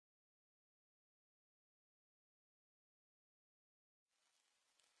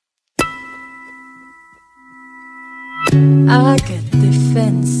I get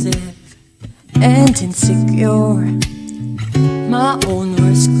defensive and insecure, my own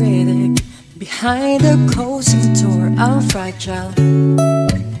worst critic. Behind a closing door, I'm fragile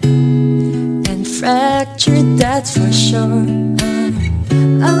and fractured, that's for sure.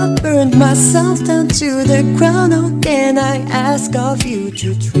 I burned myself down to the ground. How can I ask of you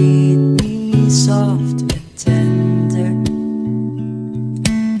to treat me soft and tender?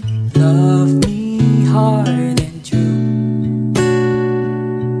 Love me hard and true.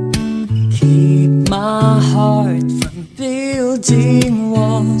 Keep my heart from building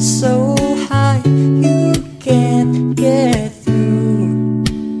walls so high you can't get through.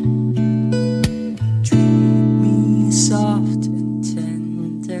 Treat me soft and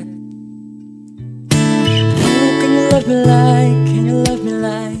tender. Oh, can you love me like, can you love me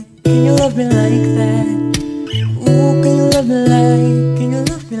like, can you love me like that? Oh, can you love me like, can you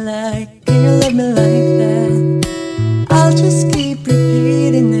love me like, can you love me like that? I'll just keep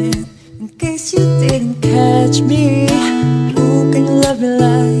repeating it in case you didn't catch me. Oh, can you love me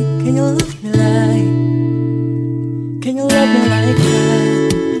like, can you love me like, can you love me like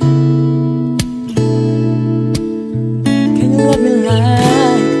that? Can you love me like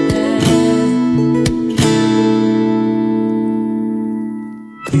that?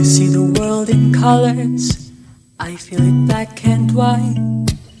 You see the world in colors, I feel it black and white.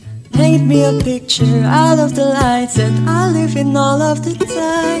 Paint me a picture out of the lights that I live in all of the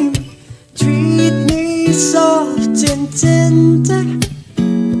time. Treat me soft and tender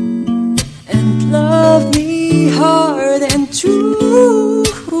and love me hard and true.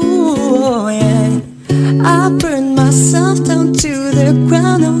 Oh, yeah. I burned myself down to the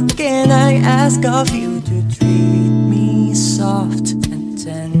ground. How can I ask of you to treat me soft and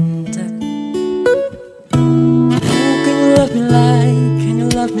tender? Oh, can you love me like, can you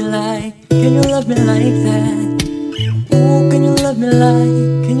love me like, can you love me like that? Oh, can you love me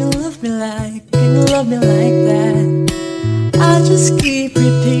like, can you love me like, can you love me like that? I just keep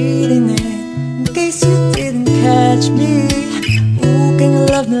repeating it in case you didn't catch me. Oh, can you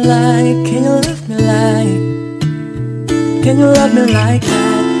love me like, can you love me like, can you love me like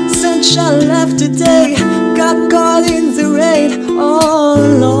that? Sunshine left today, got caught in the rain all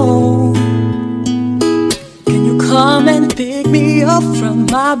alone. Can you come and pick me up from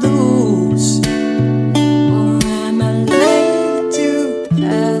my blues? Or am I late to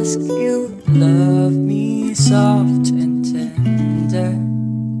ask you, love me soft and tender?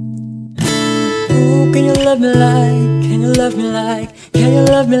 Oh, can you love me like, can you love me like, can you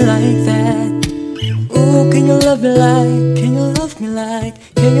love me like that? Oh, can you love me like, can you love me like,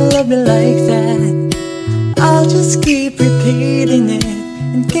 can you love me like that? I'll just keep repeating it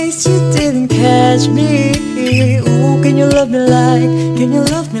in case you didn't catch me. Oh, can you love me like, can you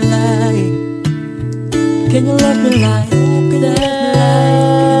love me like, can you love me like that?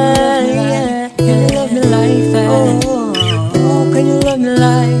 Yeah, can you love me like that? Oh, can you love me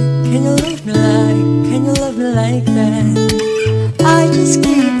like, can you love me like, can you love me like that? I just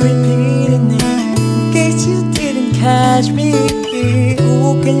keep repeating it in case you didn't catch me.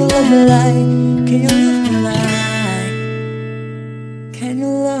 Oh, can you love me like, can you love me like, can you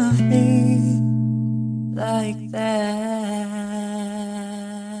love me like that?